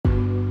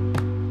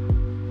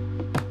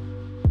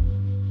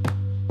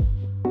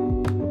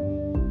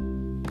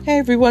Hey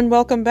everyone,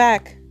 welcome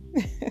back.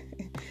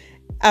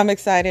 I'm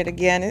excited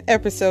again.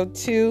 Episode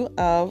 2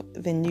 of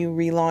the new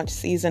relaunch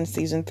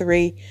season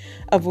 3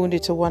 of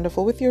Wounded to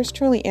Wonderful with yours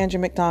truly, Andrew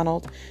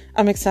McDonald.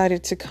 I'm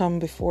excited to come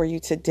before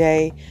you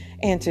today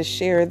and to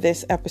share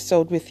this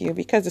episode with you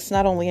because it's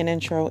not only an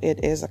intro,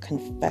 it is a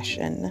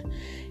confession.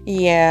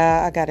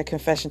 Yeah, I got a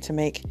confession to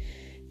make.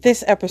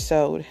 This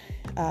episode,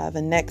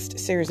 the next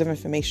series of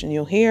information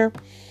you'll hear,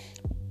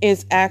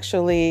 is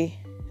actually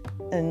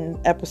an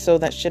episode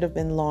that should have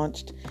been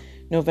launched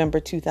November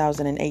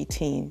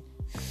 2018.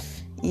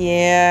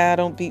 Yeah,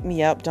 don't beat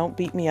me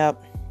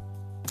up.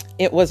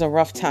 It was a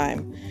rough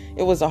time.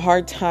 It was a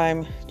hard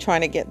time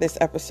trying to get this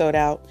episode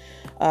out.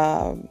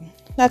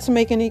 Not to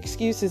make any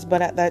excuses,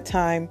 but at that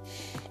time,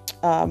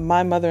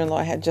 my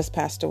mother-in-law had just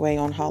passed away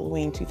on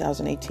Halloween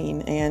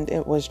 2018, and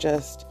it was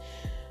just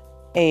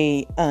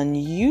an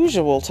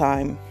unusual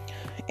time.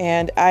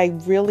 And I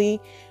really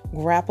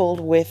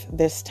grappled with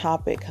this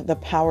topic, the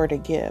power to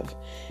give,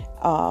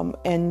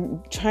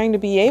 and trying to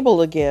be able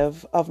to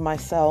give of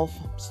myself,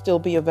 still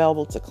be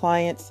available to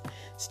clients,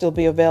 still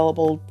be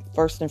available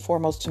first and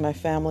foremost to my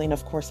family and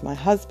of course my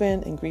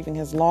husband, and grieving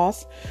his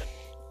loss.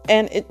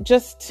 And it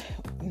just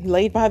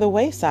laid by the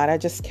wayside. I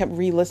just kept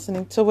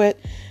re-listening to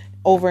it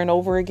over and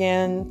over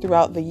again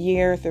throughout the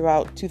year,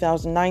 throughout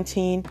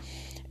 2019.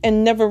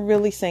 And never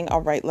really saying,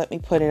 all right, let me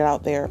put it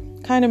out there.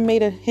 Kind of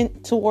made a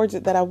hint towards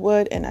it that I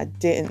would, and I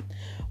didn't.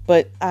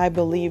 But I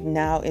believe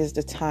now is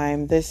the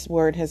time. This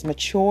word has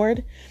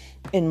matured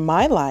in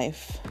my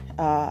life.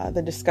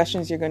 The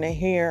discussions you're going to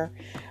hear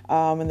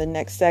in the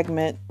next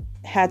segment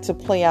had to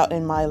play out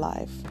in my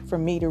life for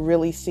me to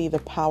really see the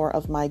power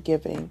of my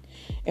giving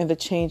and the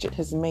change it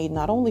has made,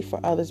 not only for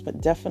others,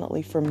 but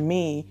definitely for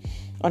me,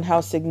 on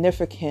how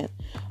significant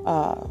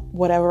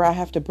whatever I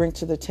have to bring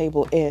to the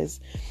table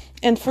is.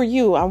 And for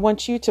you, I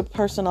want you to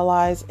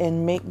personalize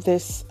and make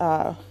this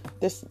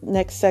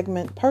next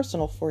segment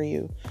personal for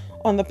you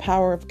on the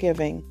power of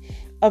giving,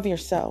 of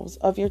yourselves,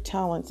 of your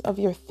talents, of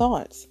your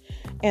thoughts,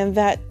 and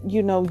that,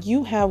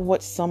 you have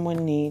what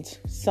someone needs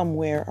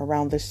somewhere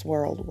around this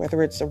world,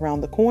 whether it's around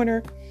the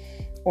corner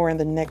or in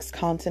the next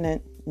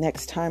continent,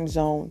 next time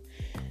zone.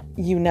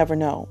 You never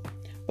know.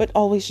 But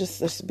always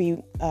just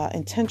be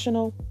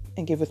intentional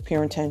and give with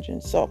pure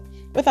intention. So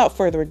without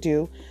further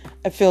ado,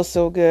 it feels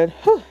so good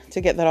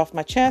to get that off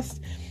my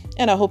chest.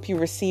 And I hope you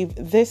receive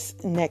this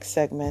next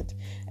segment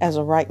as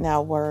a right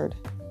now word,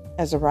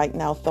 as a right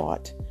now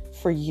thought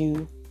for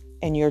you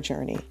and your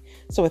journey.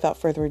 So without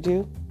further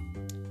ado,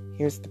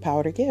 here's the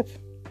power to give.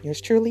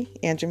 Yours truly,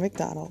 Andrew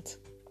McDonald.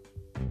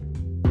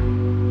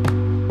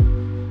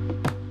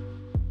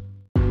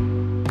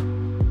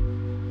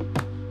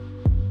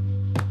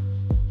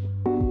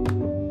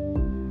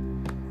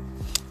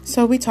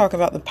 So we talk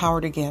about the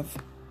power to give.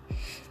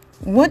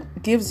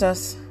 What gives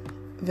us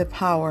the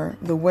power,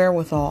 the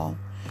wherewithal,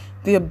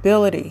 the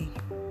ability,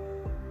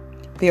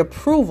 the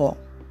approval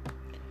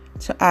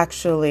to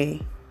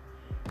actually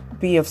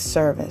be of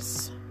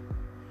service,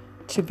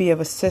 to be of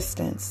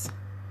assistance,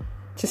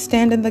 to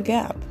stand in the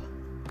gap,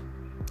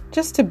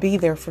 just to be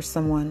there for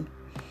someone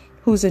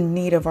who's in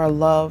need of our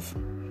love,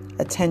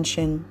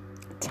 attention,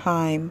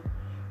 time,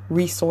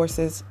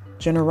 resources,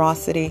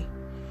 generosity,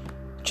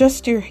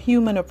 just your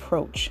human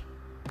approach.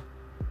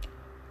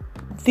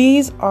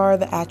 These are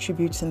the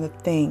attributes and the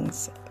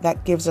things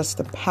that gives us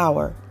the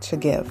power to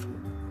give.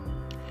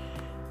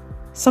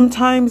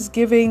 Sometimes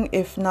giving,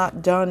 if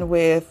not done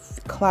with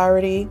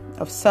clarity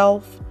of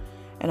self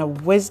and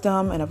of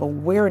wisdom and of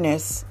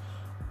awareness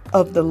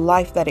of the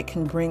life that it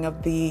can bring,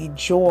 of the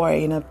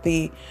joy and of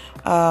the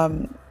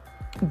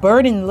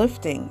burden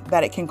lifting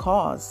that it can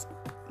cause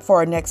for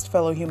our next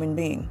fellow human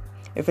being.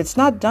 If it's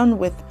not done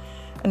with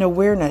an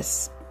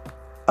awareness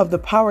of the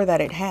power that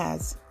it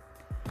has,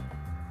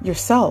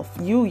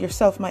 you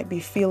yourself might be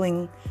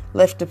feeling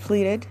left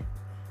depleted,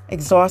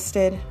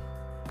 exhausted,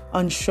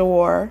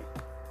 unsure,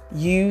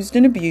 used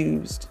and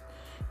abused,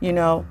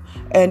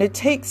 and it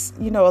takes,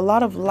 a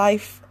lot of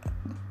life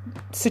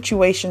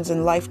situations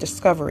and life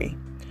discovery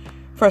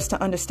for us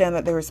to understand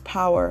that there is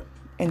power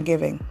in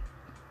giving.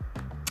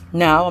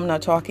 Now, I'm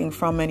not talking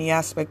from any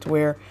aspect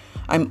where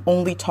I'm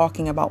only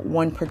talking about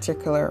one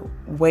particular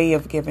way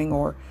of giving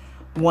or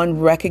one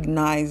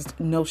recognized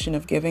notion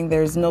of giving.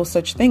 There's no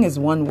such thing as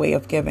one way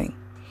of giving.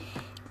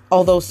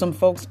 Although some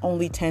folks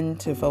only tend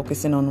to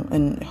focus in on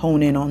and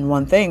hone in on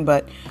one thing,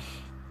 but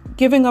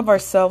giving of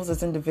ourselves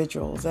as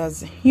individuals,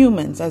 as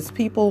humans, as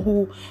people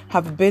who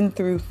have been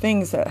through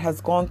things that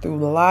has gone through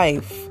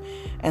life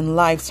and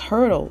life's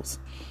hurdles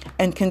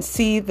and can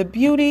see the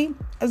beauty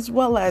as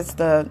well as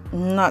the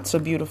not so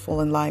beautiful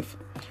in life.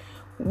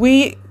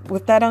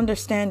 With that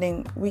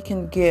understanding, we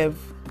can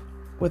give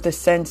with a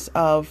sense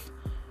of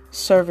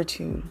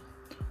servitude,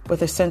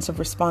 with a sense of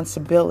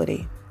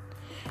responsibility.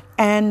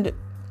 And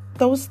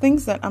those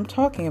things that I'm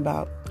talking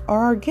about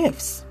are our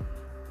gifts.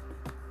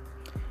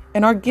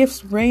 And our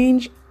gifts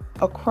range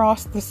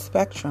across the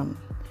spectrum.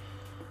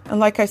 And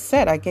like I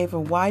said, I gave a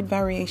wide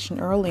variation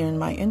earlier in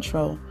my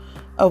intro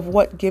of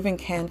what giving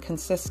can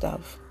consist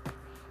of.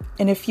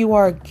 And if you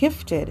are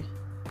gifted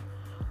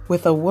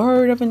with a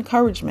word of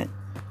encouragement,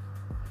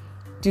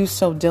 do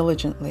so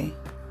diligently.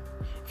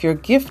 If you're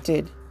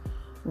gifted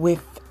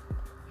with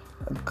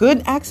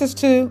good access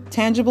to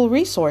tangible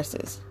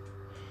resources,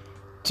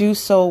 do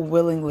so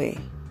willingly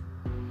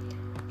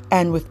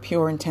and with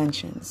pure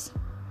intentions.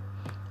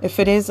 If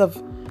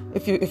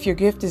your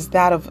gift is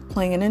that of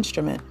playing an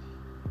instrument,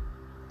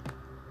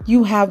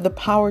 you have the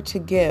power to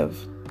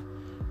give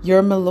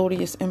your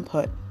melodious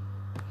input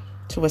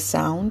to a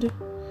sound,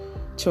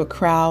 to a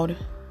crowd,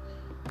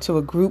 to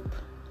a group,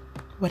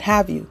 what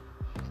have you.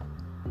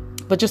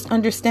 But just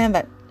understand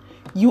that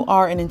you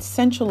are an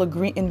essential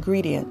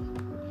ingredient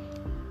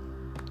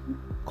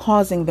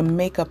causing the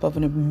makeup of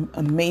an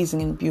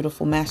amazing and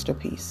beautiful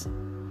masterpiece.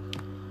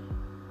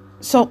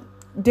 So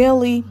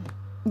daily,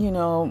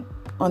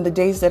 on the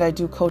days that I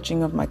do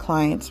coaching of my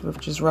clients,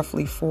 which is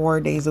roughly 4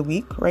 days a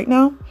week right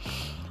now,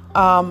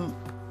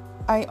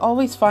 I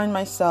always find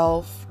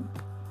myself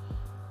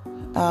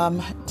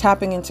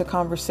tapping into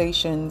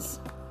conversations,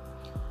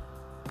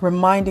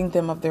 reminding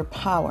them of their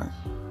power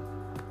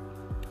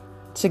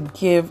to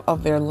give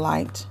of their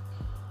light,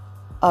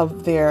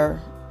 of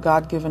their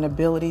God-given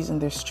abilities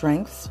and their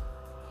strengths,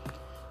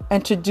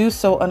 and to do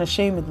so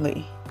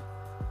unashamedly,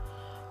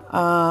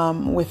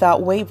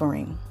 without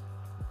wavering.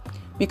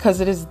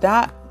 Because it is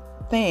that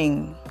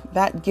thing,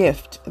 that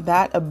gift,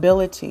 that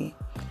ability,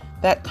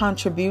 that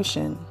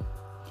contribution,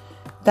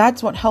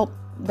 that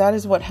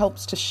is what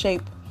helps to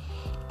shape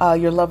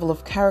your level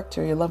of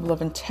character, your level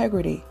of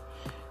integrity,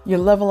 your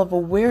level of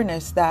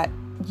awareness that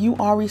you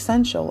are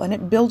essential. And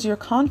it builds your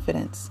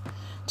confidence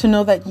to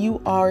know that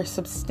you are a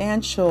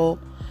substantial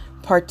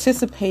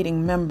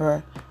participating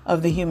member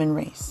of the human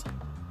race.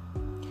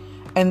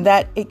 And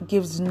that it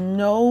gives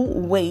no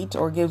weight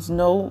or gives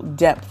no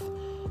depth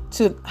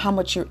to how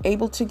much you're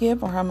able to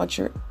give or how much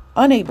you're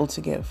unable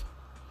to give.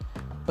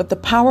 But the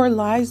power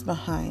lies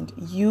behind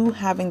you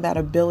having that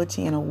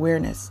ability and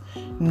awareness,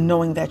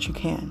 knowing that you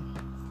can.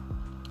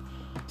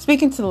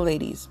 Speaking to the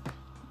ladies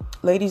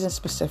in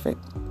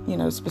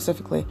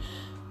specifically,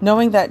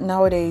 knowing that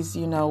nowadays,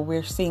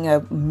 we're seeing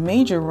a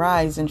major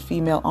rise in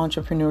female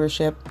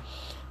entrepreneurship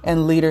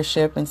and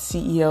leadership and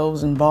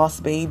CEOs and boss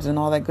babes and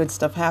all that good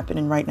stuff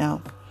happening right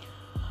now.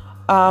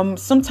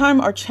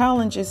 Sometimes our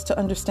challenge is to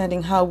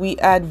understanding how we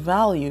add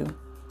value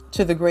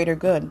to the greater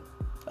good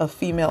of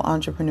female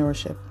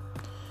entrepreneurship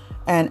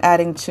and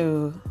adding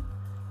to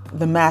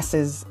the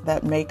masses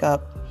that make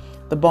up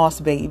the boss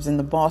babes and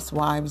the boss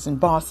wives and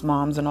boss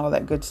moms and all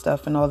that good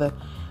stuff and all the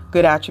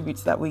good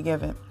attributes that we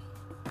give it.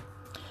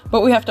 But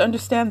we have to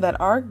understand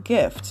that our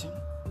gift,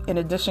 in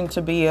addition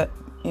to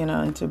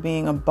into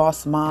being a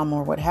boss mom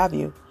or what have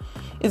you,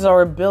 is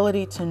our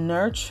ability to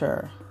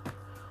nurture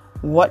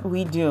what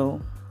we do,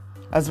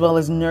 as well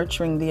as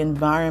nurturing the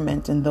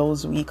environment and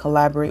those we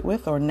collaborate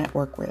with or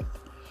network with.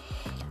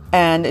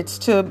 And it's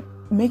to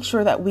make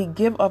sure that we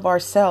give of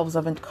ourselves,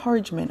 of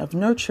encouragement, of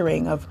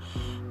nurturing, of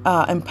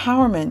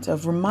empowerment,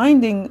 of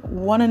reminding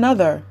one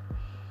another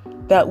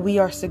that we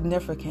are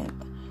significant,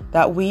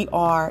 that we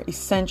are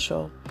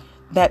essential,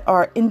 that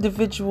our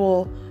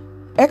individual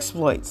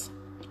exploits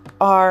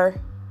are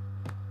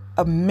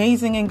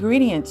amazing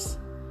ingredients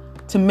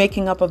to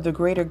making up of the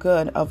greater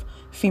good of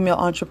female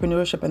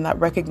entrepreneurship and that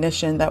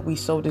recognition that we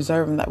so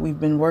deserve and that we've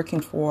been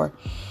working for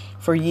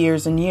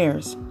years and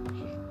years.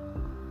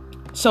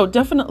 So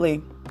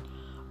definitely,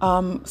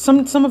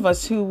 some of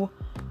us who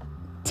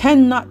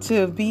tend not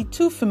to be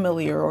too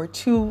familiar or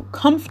too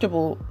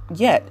comfortable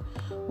yet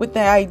with the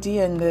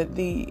idea and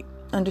the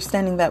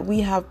understanding that we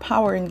have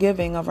power in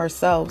giving of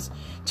ourselves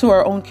to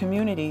our own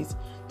communities,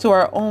 to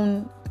our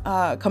own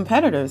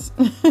competitors.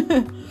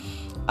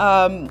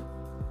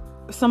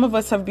 Some of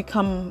us have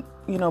become,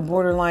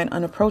 borderline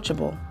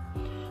unapproachable.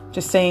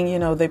 Just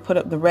saying, they put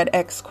up the red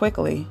X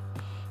quickly,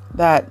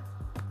 that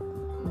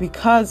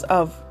because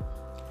of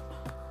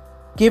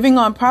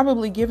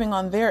probably giving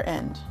on their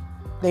end,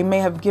 they may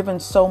have given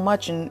so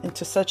much and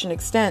to such an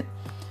extent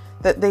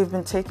that they've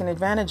been taken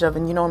advantage of.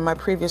 And, in my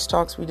previous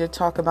talks, we did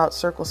talk about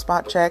circle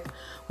spot check,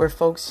 where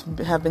folks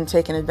have been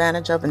taken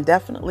advantage of, and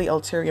definitely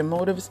ulterior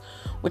motives,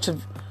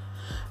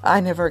 I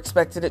never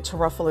expected it to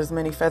ruffle as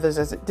many feathers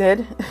as it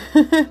did.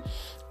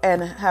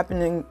 And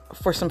happening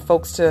for some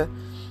folks to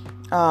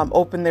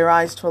open their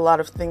eyes to a lot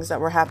of things that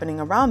were happening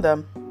around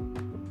them.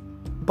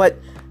 But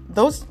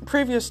those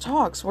previous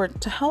talks were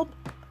to help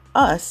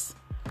us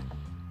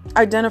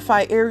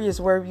identify areas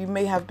where you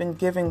may have been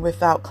giving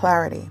without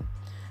clarity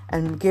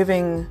and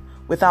giving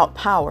without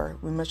power.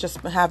 We must just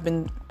have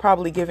been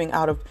probably giving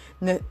out of,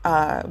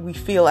 we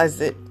feel as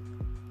it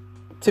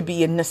to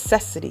be a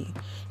necessity,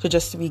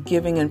 to be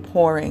giving and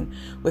pouring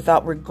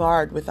without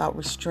regard, without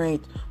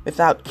restraint,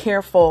 without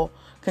careful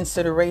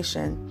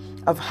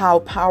consideration of how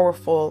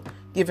powerful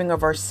giving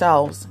of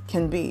ourselves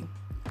can be.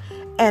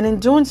 And in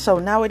doing so,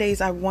 nowadays,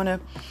 I want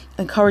to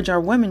encourage our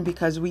women,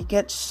 because we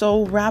get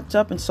so wrapped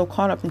up and so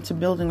caught up into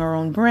building our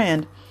own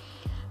brand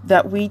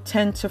that we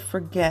tend to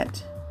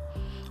forget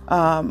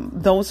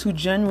those who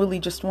genuinely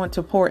just want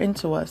to pour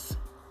into us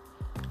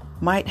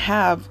might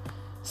have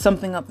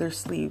something up their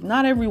sleeve.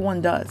 Not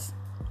everyone does.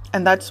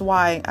 And that's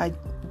why I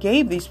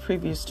gave these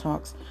previous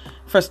talks,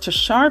 for us to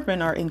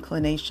sharpen our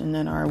inclination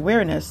and our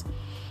awareness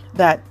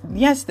that,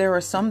 yes, there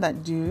are some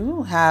that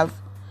do have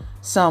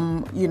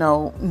some,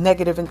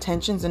 negative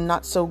intentions and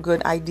not so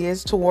good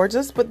ideas towards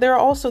us, but there are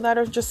also that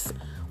are just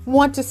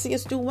want to see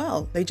us do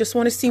well. They just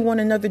want to see one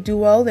another do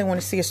well. They want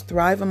to see us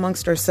thrive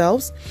amongst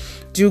ourselves,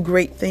 do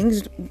great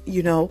things,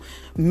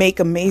 make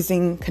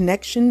amazing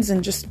connections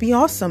and just be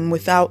awesome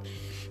without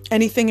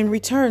anything in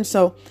return.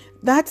 So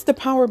that's the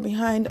power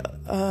behind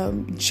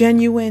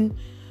genuine,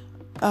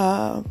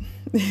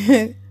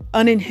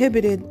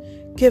 uninhibited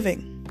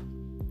giving.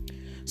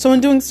 So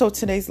in doing so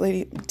today,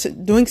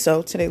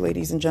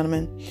 ladies and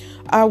gentlemen,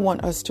 I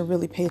want us to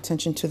really pay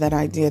attention to that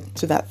idea,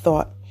 to that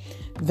thought,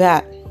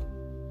 that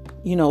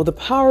the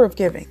power of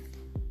giving,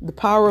 the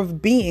power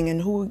of being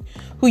and who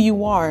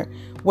you are,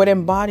 what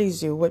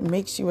embodies you, what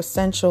makes you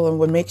essential, and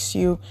what makes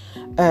you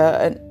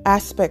an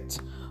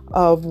aspect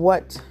of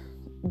what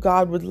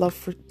God would love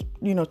for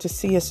to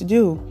see us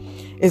do,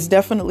 is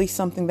definitely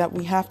something that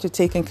we have to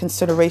take in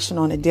consideration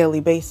on a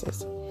daily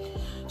basis.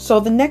 So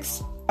the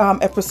next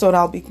episode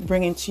I'll be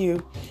bringing to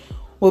you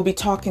will be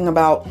talking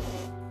about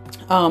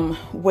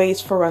ways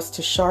for us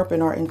to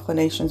sharpen our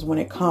inclinations when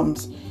it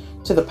comes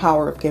to the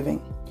power of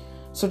giving.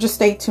 So just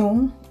stay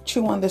tuned,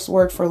 chew on this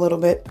word for a little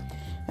bit,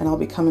 and I'll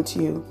be coming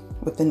to you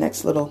with the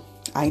next little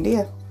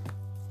idea.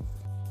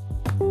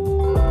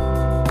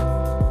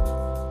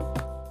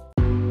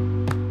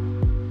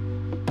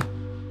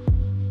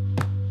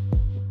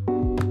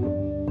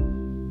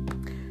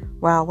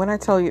 Wow, when I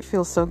tell you it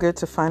feels so good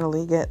to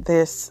finally get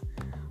this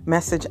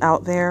message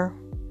out there,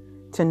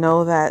 to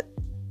know that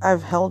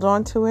I've held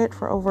on to it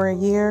for over a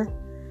year,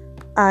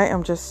 I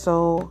am just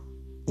so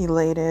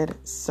elated,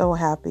 so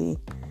happy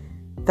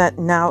that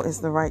now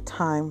is the right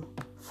time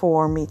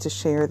for me to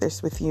share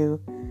this with you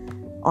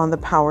on the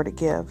power to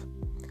give.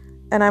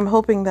 And I'm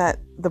hoping that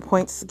the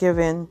points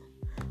given,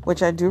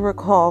 which I do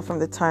recall from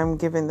the time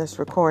given this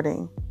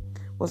recording,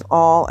 was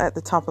all at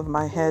the top of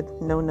my head,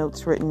 no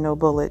notes written, no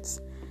bullets.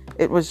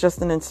 It was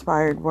just an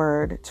inspired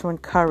word to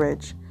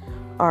encourage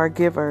our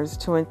givers,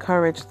 to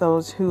encourage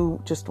those who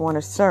just want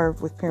to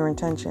serve with pure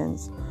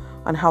intentions,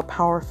 on how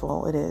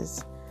powerful it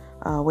is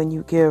when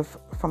you give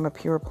from a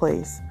pure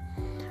place.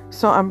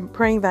 So I'm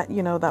praying that,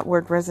 that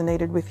word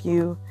resonated with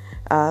you,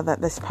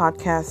 that this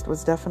podcast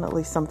was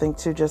definitely something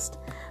to just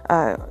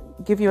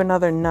give you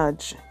another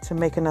nudge, to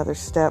make another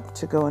step,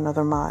 to go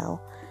another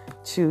mile,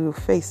 to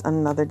face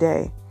another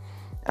day.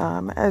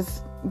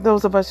 As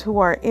those of us who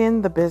are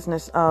in the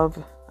business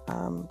of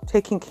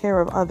taking care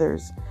of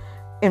others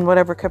in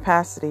whatever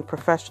capacity,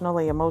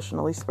 professionally,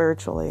 emotionally,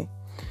 spiritually,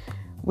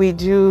 we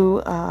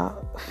do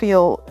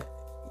feel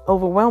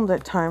overwhelmed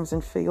at times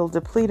and feel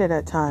depleted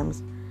at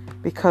times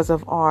because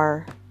of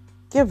our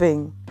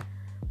giving,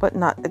 but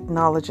not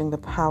acknowledging the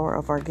power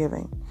of our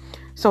giving.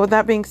 So with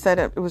that being said,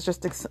 it was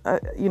just,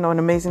 an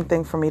amazing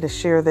thing for me to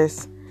share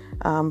this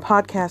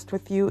podcast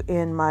with you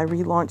in my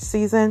relaunch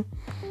season.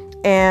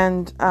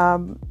 And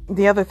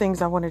the other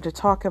things I wanted to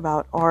talk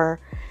about are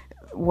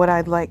what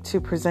I'd like to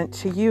present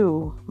to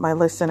you, my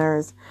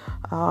listeners,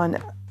 on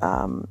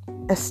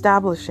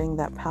establishing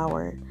that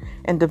power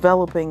and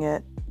developing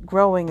it,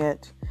 growing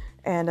it,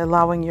 and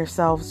allowing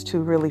yourselves to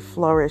really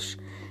flourish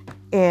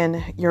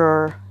in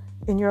your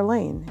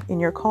lane, in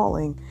your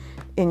calling,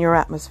 in your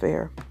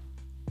atmosphere.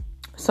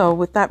 So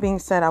with that being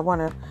said, I want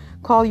to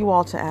call you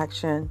all to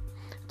action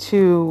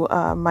to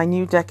my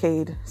New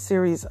Decade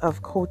series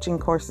of coaching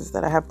courses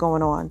that I have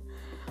going on.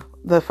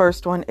 The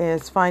first one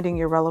is Finding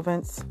Your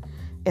Relevance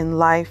in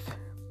Life,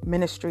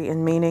 Ministry,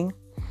 and Meaning.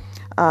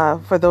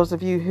 For those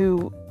of you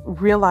who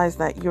realize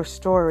that your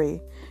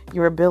story,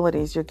 your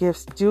abilities, your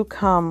gifts do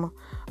come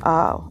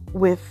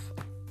with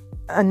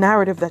a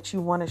narrative that you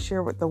want to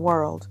share with the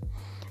world,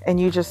 and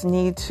you just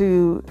need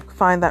to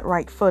find that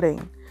right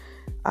footing.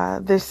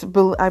 This,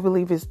 I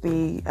believe, is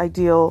the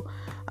ideal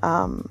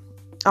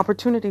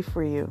opportunity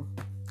for you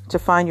to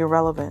find your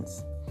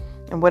relevance.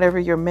 And whatever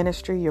your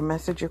ministry, your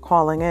message, your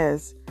calling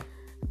is,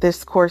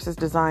 this course is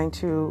designed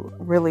to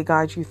really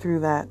guide you through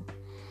that.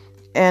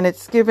 And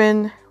it's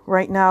given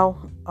right now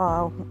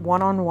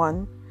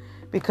one-on-one,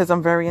 because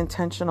I'm very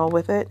intentional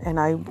with it, and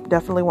I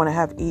definitely want to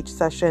have each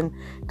session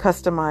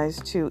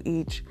customized to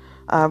each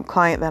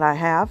client that I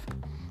have.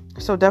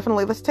 So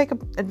definitely let's take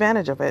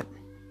advantage of it.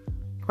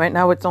 Right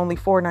now it's only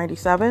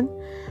 $4.97,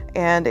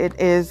 and it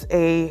is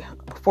a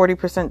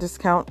 40%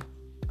 discount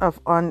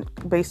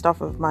based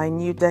off of my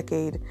New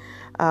Decade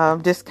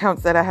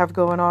discounts that I have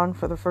going on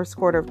for the first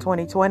quarter of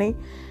 2020.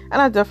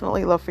 And I'd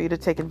definitely love for you to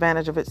take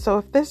advantage of it. So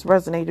if this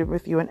resonated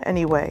with you in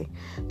any way,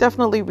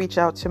 definitely reach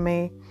out to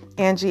me,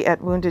 Angie at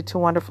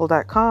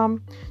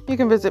woundedtowonderful.com. You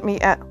can visit me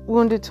at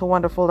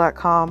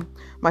woundedtowonderful.com.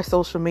 My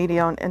social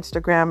media on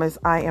Instagram is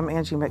I am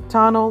Angie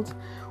McDonald,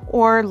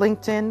 or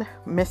LinkedIn,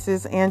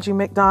 Mrs. Angie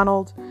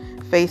McDonald,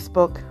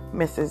 Facebook,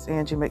 Mrs.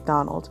 Angie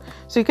McDonald.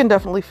 So you can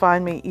definitely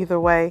find me either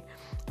way.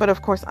 But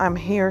of course, I'm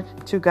here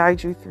to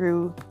guide you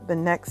through the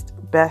next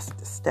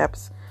best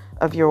steps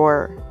of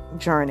your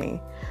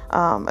journey.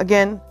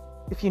 Again,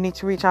 if you need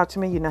to reach out to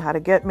me, you know how to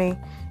get me.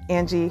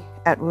 Angie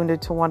at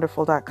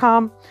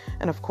woundedtowonderful.com.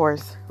 And of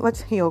course,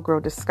 let's heal, grow,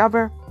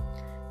 discover,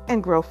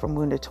 and grow from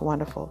wounded to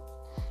wonderful.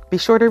 Be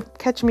sure to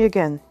catch me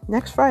again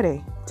next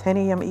Friday, 10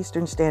 a.m.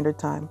 Eastern Standard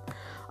Time,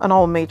 on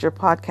all major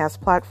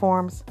podcast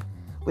platforms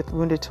with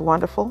Wounded to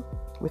Wonderful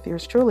with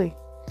yours truly.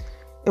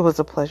 It was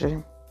a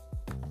pleasure.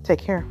 Take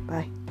care.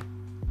 Bye.